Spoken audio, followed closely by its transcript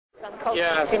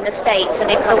conference in the States, and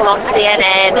it was all on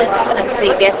CNN and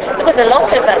CBS. There was a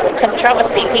lot of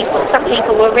controversy. Some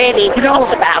people were really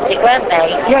cross about it, weren't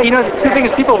they? Yeah, the thing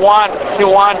is, people want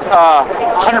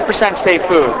 100% safe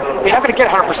food. You're not going to get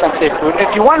 100% safe food. And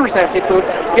if you want 100% safe food,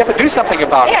 you have to do something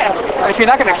about it. And if you're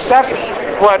not going to accept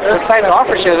what science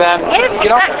offers you, then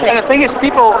exactly. And the thing is,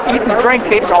 people eat and drink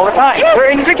phages all the time. They're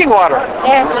in drinking water.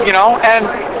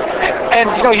 And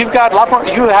you've got a lot more.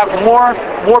 You have more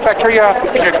bacteria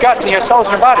in your gut than your cells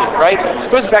in your body, right?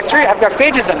 Those bacteria have got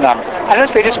phages in them, and those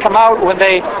phages come out when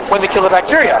they kill the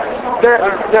bacteria. They're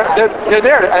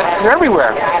there. They're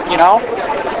everywhere.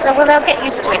 So they'll get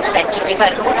used to it eventually,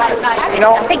 but I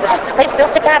think they've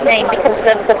got a bad name because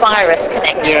of the virus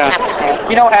connection, haven't they?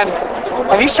 And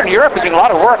Eastern Europe is doing a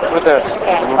lot of work with this.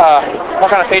 What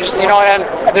kind of phages, and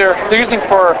they're using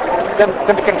for them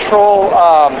to control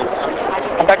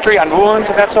bacteria on wounds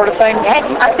and that sort of thing. Yes,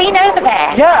 I've been over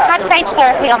there. Yeah. I've had phage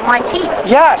therapy on my teeth.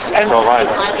 Yes, and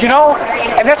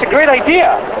and that's a great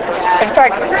idea. In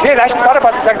fact, they actually thought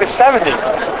about this back in the 70s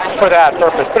for that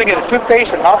purpose, putting it in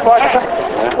toothpaste and mouthwash.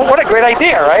 Well, what a great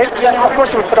idea, right? Of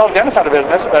course, it would put all dentists out of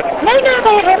business, but... No,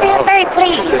 they're very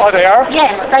pleased. Oh, they are?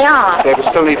 Yes, they are. They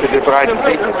still need to debride the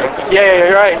teeth. Yeah,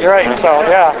 you're right. So,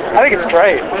 I think it's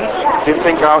great. Do you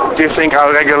think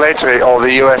our regulatory, or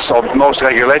the US, or most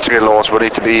regulatory laws will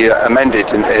need to be amended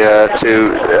to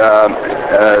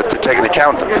take into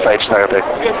account the phage therapy?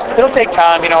 It'll take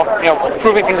time,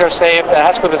 proving things are safe. It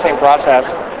has to go through the same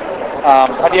process.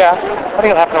 But I think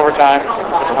it'll happen over time.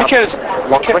 Because a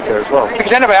lot quicker as well.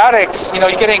 Because antibiotics, we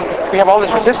have all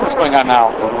this resistance going on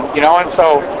now, and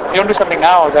so if you don't do something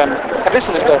now, then this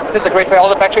is a great way. All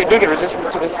the bacteria do get resistance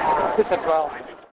to this as well.